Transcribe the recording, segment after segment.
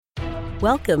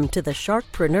Welcome to the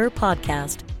Sharkpreneur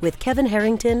Podcast with Kevin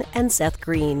Harrington and Seth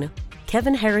Green.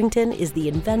 Kevin Harrington is the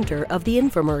inventor of the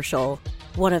infomercial,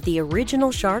 one of the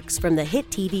original sharks from the hit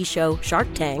TV show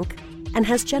Shark Tank, and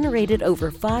has generated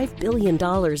over $5 billion in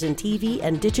TV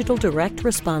and digital direct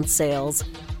response sales.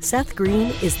 Seth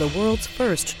Green is the world's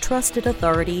first trusted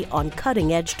authority on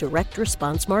cutting-edge direct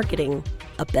response marketing,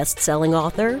 a best-selling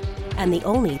author, and the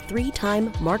only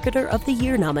 3-time Marketer of the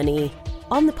Year nominee.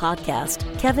 On the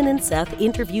podcast, Kevin and Seth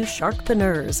interview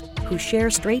sharkpreneurs who share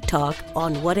straight talk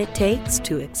on what it takes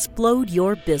to explode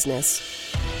your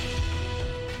business.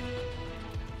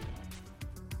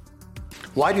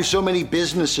 Why do so many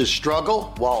businesses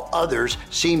struggle while others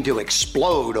seem to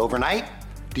explode overnight?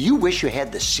 Do you wish you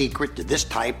had the secret to this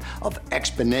type of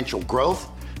exponential growth?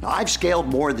 Now, I've scaled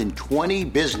more than 20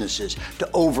 businesses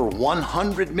to over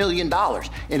 $100 million,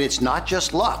 and it's not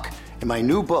just luck. In my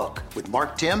new book with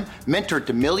Mark Timm, Mentor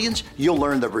to Millions, you'll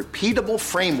learn the repeatable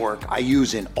framework I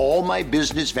use in all my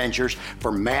business ventures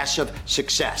for massive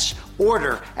success.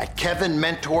 Order at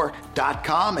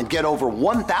kevinmentor.com and get over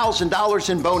 $1,000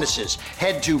 in bonuses.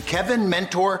 Head to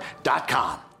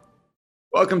kevinmentor.com.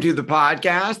 Welcome to the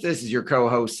podcast. This is your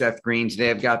co-host, Seth Green.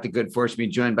 Today, I've got the good fortune to be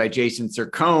joined by Jason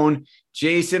Cercone.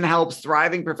 Jason helps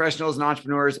thriving professionals and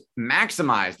entrepreneurs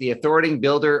maximize the authority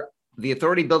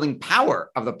building power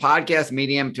of the podcast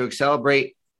medium to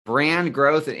accelerate brand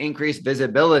growth and increase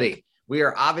visibility. We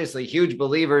are obviously huge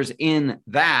believers in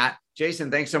that. Jason,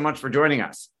 thanks so much for joining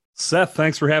us. Seth,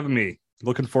 thanks for having me.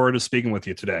 Looking forward to speaking with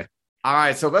you today. All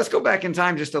right, so let's go back in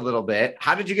time just a little bit.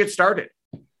 How did you get started?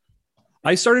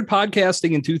 I started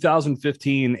podcasting in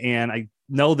 2015, and I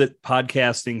know that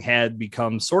podcasting had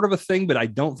become sort of a thing, but I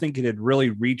don't think it had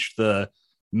really reached the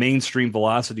mainstream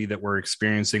velocity that we're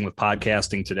experiencing with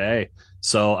podcasting today.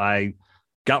 So I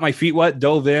got my feet wet,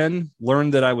 dove in,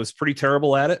 learned that I was pretty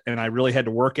terrible at it, and I really had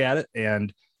to work at it,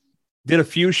 and did a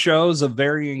few shows of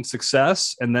varying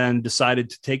success, and then decided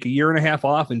to take a year and a half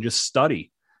off and just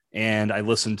study. And I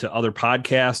listened to other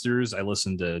podcasters. I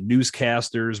listened to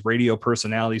newscasters, radio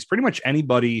personalities, pretty much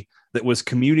anybody that was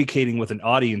communicating with an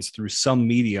audience through some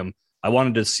medium. I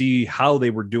wanted to see how they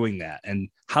were doing that and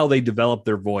how they developed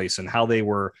their voice and how they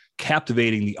were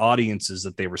captivating the audiences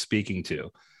that they were speaking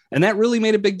to. And that really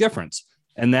made a big difference.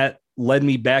 And that led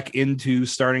me back into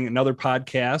starting another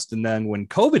podcast. And then when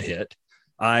COVID hit,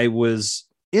 I was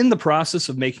in the process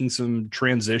of making some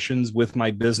transitions with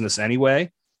my business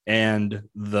anyway. And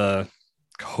the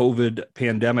COVID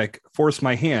pandemic forced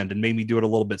my hand and made me do it a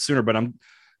little bit sooner. But I'm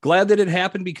glad that it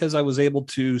happened because I was able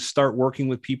to start working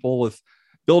with people with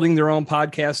building their own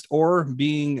podcast or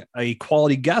being a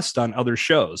quality guest on other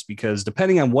shows, because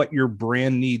depending on what your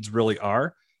brand needs really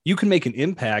are, you can make an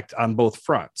impact on both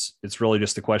fronts. It's really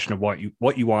just a question of what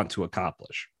you want to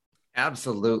accomplish.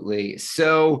 Absolutely.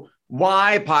 So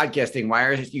why podcasting? Why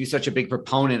are you such a big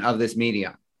proponent of this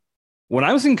medium? When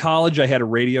I was in college, I had a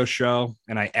radio show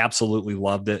and I absolutely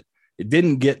loved it. It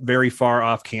didn't get very far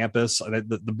off campus.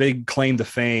 The big claim to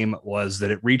fame was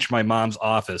that it reached my mom's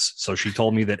office. So she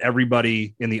told me that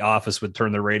everybody in the office would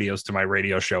turn their radios to my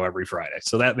radio show every Friday.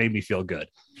 So that made me feel good.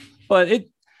 But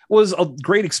it was a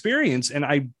great experience. And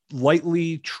I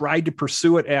lightly tried to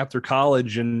pursue it after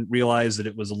college and realized that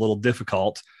it was a little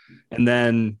difficult. And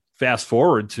then fast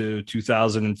forward to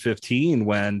 2015,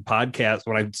 when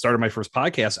I started my first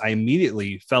podcast, I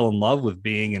immediately fell in love with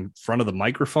being in front of the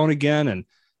microphone again and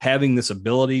having this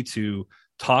ability to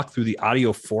talk through the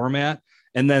audio format.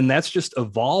 And then that's just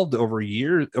evolved over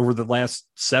the last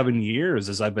 7 years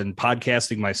as I've been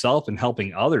podcasting myself and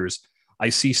helping others. I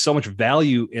see so much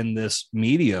value in this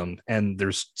medium, and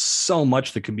there's so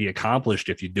much that can be accomplished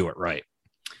if you do it right.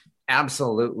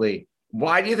 Absolutely.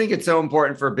 Why do you think it's so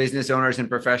important for business owners and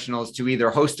professionals to either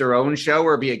host their own show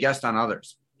or be a guest on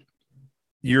others?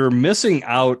 You're missing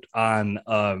out on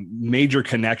a major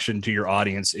connection to your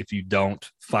audience if you don't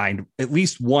find at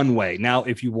least one way. Now,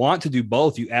 if you want to do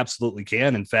both, you absolutely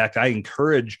can. In fact, I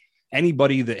encourage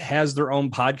anybody that has their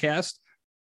own podcast,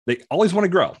 they always want to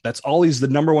grow. That's always the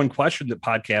number one question that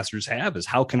podcasters have is,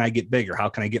 how can I get bigger? How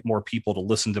can I get more people to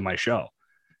listen to my show?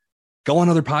 Go on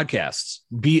other podcasts,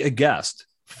 be a guest.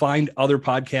 Find other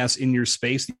podcasts in your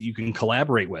space that you can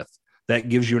collaborate with. That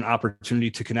gives you an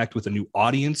opportunity to connect with a new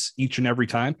audience each and every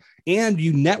time. And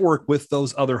you network with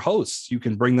those other hosts. You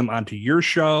can bring them onto your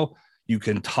show. You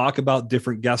can talk about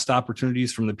different guest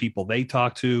opportunities from the people they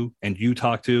talk to and you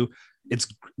talk to.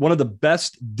 It's one of the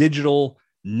best digital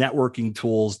networking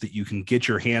tools that you can get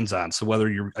your hands on. So whether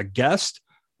you're a guest,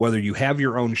 whether you have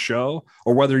your own show,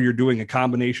 or whether you're doing a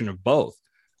combination of both,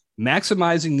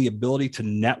 maximizing the ability to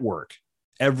network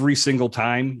every single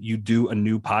time you do a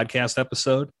new podcast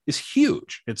episode is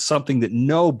huge. It's something that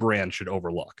no brand should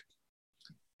overlook.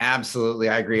 Absolutely.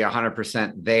 I agree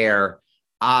 100% there.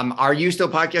 Are you still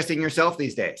podcasting yourself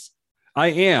these days? I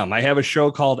am. I have a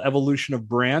show called Evolution of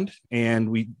Brand,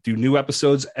 and we do new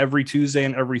episodes every Tuesday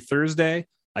and every Thursday.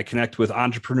 I connect with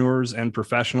entrepreneurs and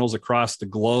professionals across the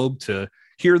globe to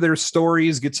hear their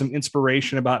stories, get some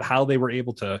inspiration about how they were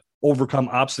able to overcome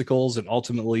obstacles and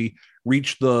ultimately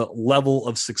reach the level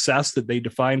of success that they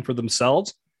define for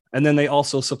themselves. And then they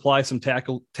also supply some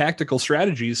tactical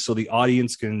strategies so the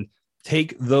audience can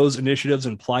take those initiatives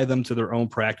and apply them to their own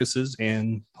practices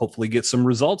and hopefully get some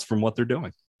results from what they're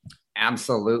doing.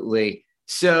 Absolutely.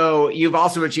 So you've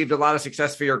also achieved a lot of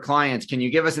success for your clients. Can you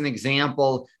give us an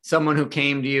example, someone who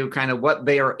came to you, kind of what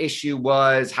their issue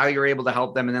was, how you're able to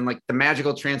help them, and then like the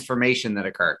magical transformation that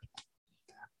occurred?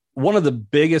 One of the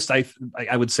biggest, I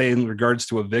would say in regards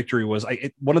to a victory was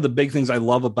one of the big things I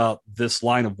love about this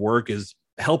line of work is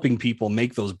helping people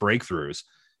make those breakthroughs.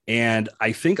 And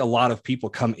I think a lot of people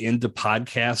come into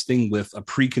podcasting with a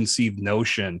preconceived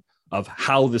notion of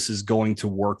how this is going to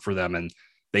work for them. And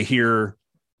they hear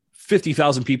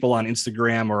 50,000 people on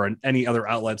Instagram or on any other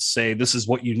outlets say, this is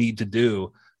what you need to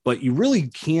do, but you really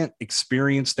can't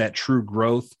experience that true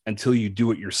growth until you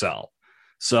do it yourself.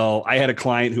 So I had a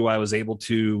client who I was able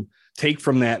to take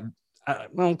from that,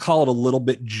 I'll call it a little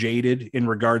bit jaded in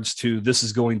regards to this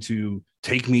is going to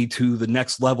take me to the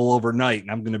next level overnight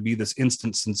and I'm going to be this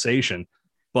instant sensation.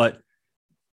 But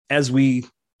as we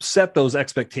set those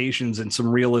expectations and some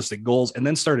realistic goals and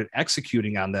then started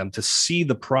executing on them to see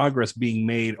the progress being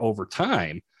made over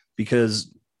time,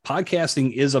 because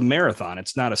podcasting is a marathon.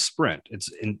 It's not a sprint.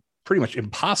 It's pretty much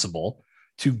impossible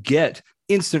to get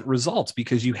instant results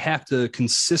because you have to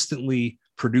consistently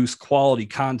produce quality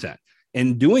content.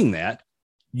 And doing that,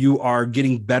 you are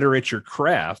getting better at your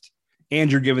craft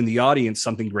and you're giving the audience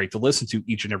something great to listen to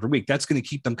each and every week. That's going to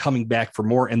keep them coming back for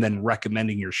more and then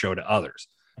recommending your show to others.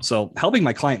 So helping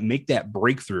my client make that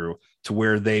breakthrough to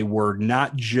where they were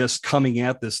not just coming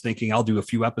at this thinking I'll do a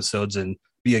few episodes and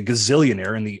be a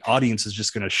gazillionaire and the audience is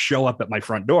just going to show up at my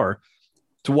front door,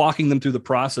 to walking them through the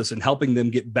process and helping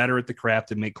them get better at the craft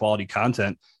and make quality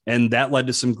content. And that led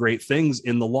to some great things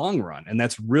in the long run. And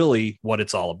that's really what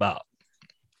it's all about.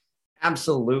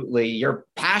 Absolutely. Your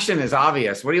passion is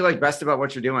obvious. What do you like best about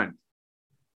what you're doing?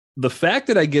 The fact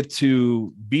that I get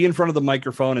to be in front of the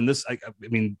microphone and this, I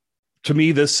mean, to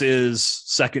me, this is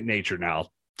second nature now.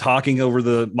 Talking over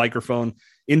the microphone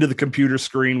into the computer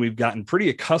screen, we've gotten pretty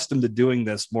accustomed to doing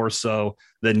this more so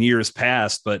than years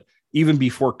past. But even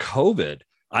before COVID,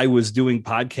 I was doing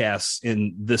podcasts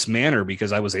in this manner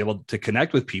because I was able to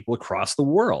connect with people across the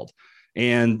world.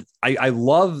 And I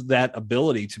love that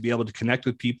ability to be able to connect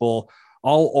with people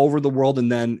all over the world.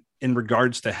 And then in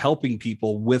regards to helping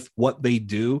people with what they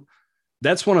do,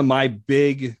 that's one of my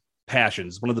big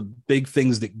passions. One of the big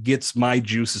things that gets my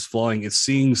juices flowing is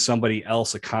seeing somebody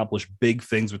else accomplish big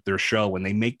things with their show when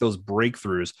they make those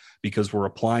breakthroughs, because we're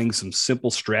applying some simple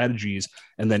strategies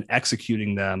and then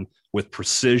executing them with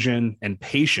precision and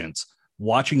patience,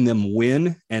 watching them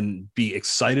win and be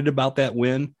excited about that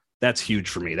win. That's huge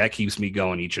for me. That keeps me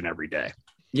going each and every day.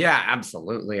 Yeah,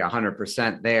 absolutely.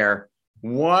 100% there.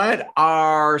 What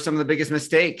are some of the biggest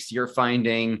mistakes you're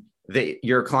finding that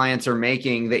your clients are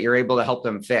making that you're able to help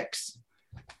them fix?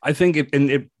 I think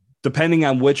depending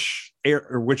on which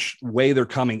way they're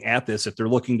coming at this, if they're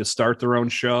looking to start their own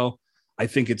show, I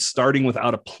think it's starting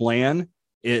without a plan.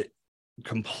 It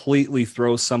completely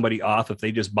throws somebody off if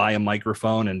they just buy a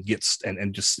microphone and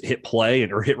and just hit play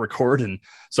or hit record and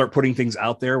start putting things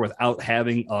out there without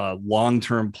having a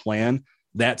long-term plan.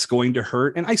 That's going to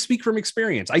hurt. And I speak from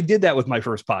experience. I did that with my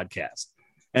first podcast.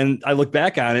 And I look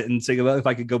back on it and say, well, if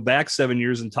I could go back 7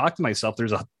 years and talk to myself,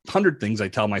 there's 100 things I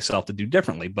tell myself to do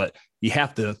differently, but you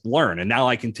have to learn. And now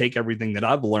I can take everything that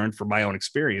I've learned from my own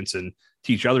experience and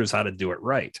teach others how to do it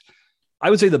right. I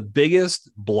would say the biggest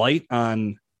blight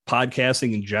on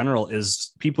podcasting in general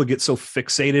is people get so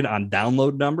fixated on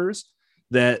download numbers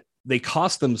that they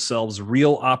cost themselves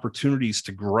real opportunities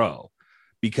to grow,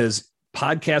 because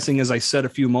podcasting, as I said a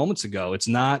few moments ago, it's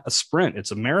not a sprint,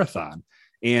 it's a marathon.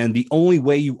 And the only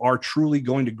way you are truly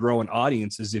going to grow an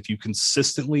audience is if you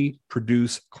consistently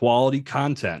produce quality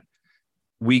content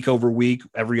week over week,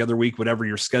 every other week, whatever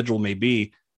your schedule may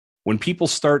be. When people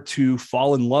start to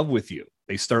fall in love with you,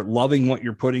 they start loving what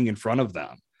you're putting in front of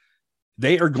them,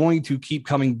 they are going to keep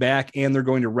coming back and they're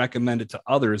going to recommend it to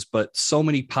others. But so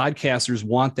many podcasters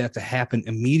want that to happen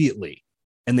immediately.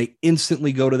 And they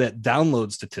instantly go to that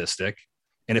download statistic.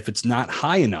 And if it's not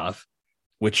high enough,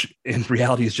 which in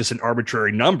reality is just an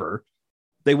arbitrary number,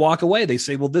 they walk away. They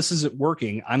say, well, this isn't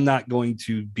working. I'm not going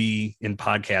to be in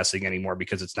podcasting anymore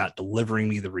because it's not delivering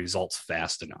me the results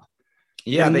fast enough.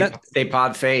 Yeah, they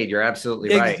pod fade. You're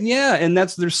absolutely right. Yeah, and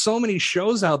there's so many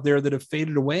shows out there that have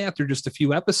faded away after just a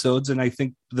few episodes. And I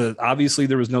think obviously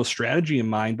there was no strategy in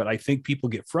mind, but I think people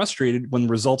get frustrated when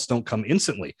results don't come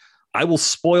instantly. I will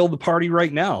spoil the party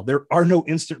right now. There are no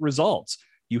instant results.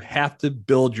 You have to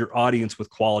build your audience with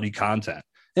quality content.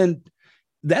 And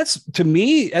to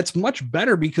me, that's much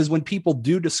better, because when people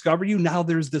do discover you, now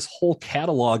there's this whole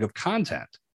catalog of content.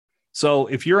 So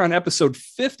if you're on episode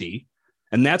 50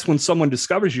 and that's when someone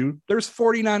discovers you, there's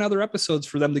 49 other episodes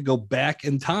for them to go back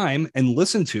in time and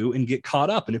listen to and get caught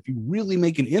up. And if you really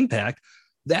make an impact,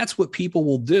 that's what people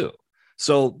will do.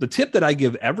 So the tip that I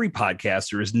give every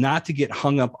podcaster is not to get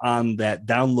hung up on that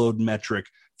download metric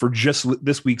for just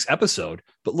this week's episode,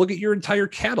 but look at your entire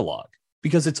catalog,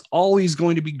 because it's always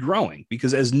going to be growing,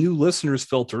 because as new listeners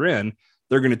filter in,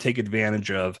 they're going to take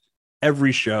advantage of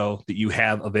every show that you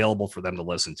have available for them to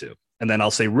listen to. And then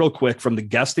I'll say real quick, from the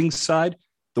guesting side,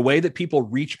 the way that people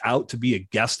reach out to be a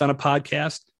guest on a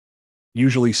podcast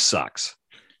usually sucks.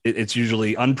 It's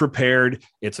usually unprepared.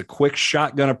 It's a quick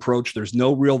shotgun approach. There's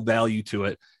no real value to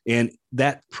it. And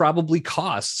that probably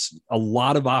costs a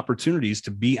lot of opportunities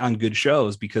to be on good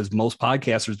shows, because most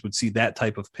podcasters would see that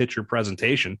type of pitch or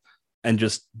presentation and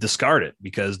just discard it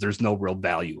because there's no real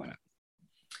value in it.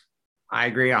 I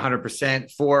agree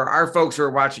 100%. For our folks who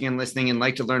are watching and listening and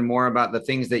like to learn more about the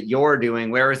things that you're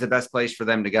doing, where is the best place for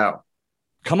them to go?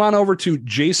 Come on over to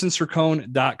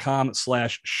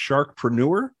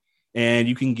jasonsircone.com/sharkpreneur, and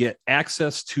you can get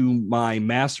access to my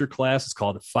masterclass. It's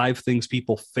called 5 Things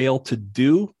People Fail to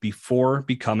Do Before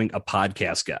Becoming a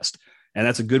Podcast Guest. And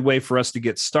that's a good way for us to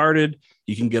get started.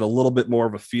 You can get a little bit more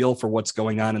of a feel for what's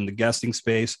going on in the guesting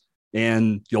space.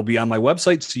 And you'll be on my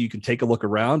website, so you can take a look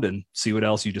around and see what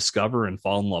else you discover and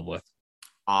fall in love with.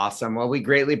 Awesome. Well, we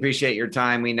greatly appreciate your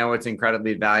time. We know it's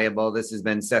incredibly valuable. This has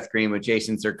been Seth Green with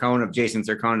Jason Sircone of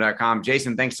jasonsircone.com.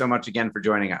 Jason, thanks so much again for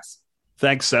joining us.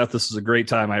 Thanks, Seth. This is a great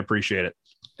time. I appreciate it.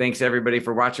 Thanks, everybody,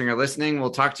 for watching or listening. We'll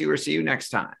talk to you or see you next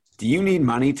time. Do you need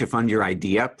money to fund your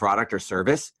idea, product, or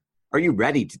service? Are you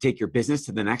ready to take your business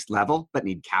to the next level but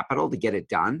need capital to get it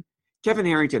done? Kevin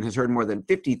Harrington has heard more than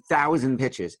 50,000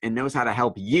 pitches and knows how to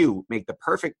help you make the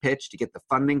perfect pitch to get the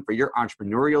funding for your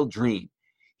entrepreneurial dream.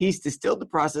 He's distilled the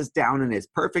process down in his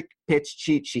perfect pitch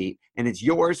cheat sheet, and it's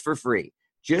yours for free.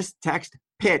 Just text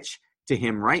PITCH to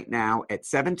him right now at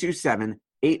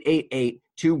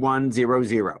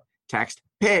 727-888-2100. Text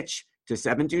PITCH to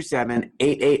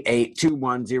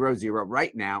 727-888-2100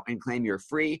 right now and claim your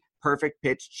free perfect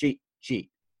pitch cheat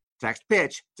sheet. Text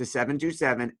PITCH to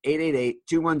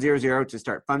 727-888-2100 to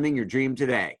start funding your dream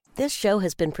today. This show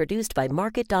has been produced by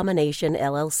Market Domination,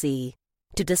 LLC.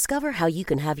 To discover how you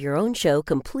can have your own show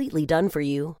completely done for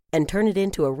you and turn it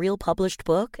into a real published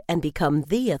book and become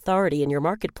the authority in your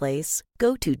marketplace,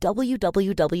 go to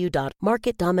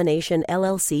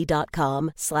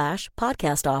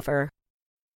www.marketdominationllc.com/podcast offer.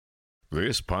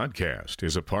 This podcast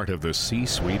is a part of the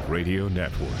C-Suite Radio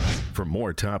Network. For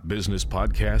more top business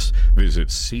podcasts, visit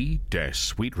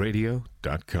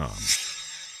c-suiteradio.com.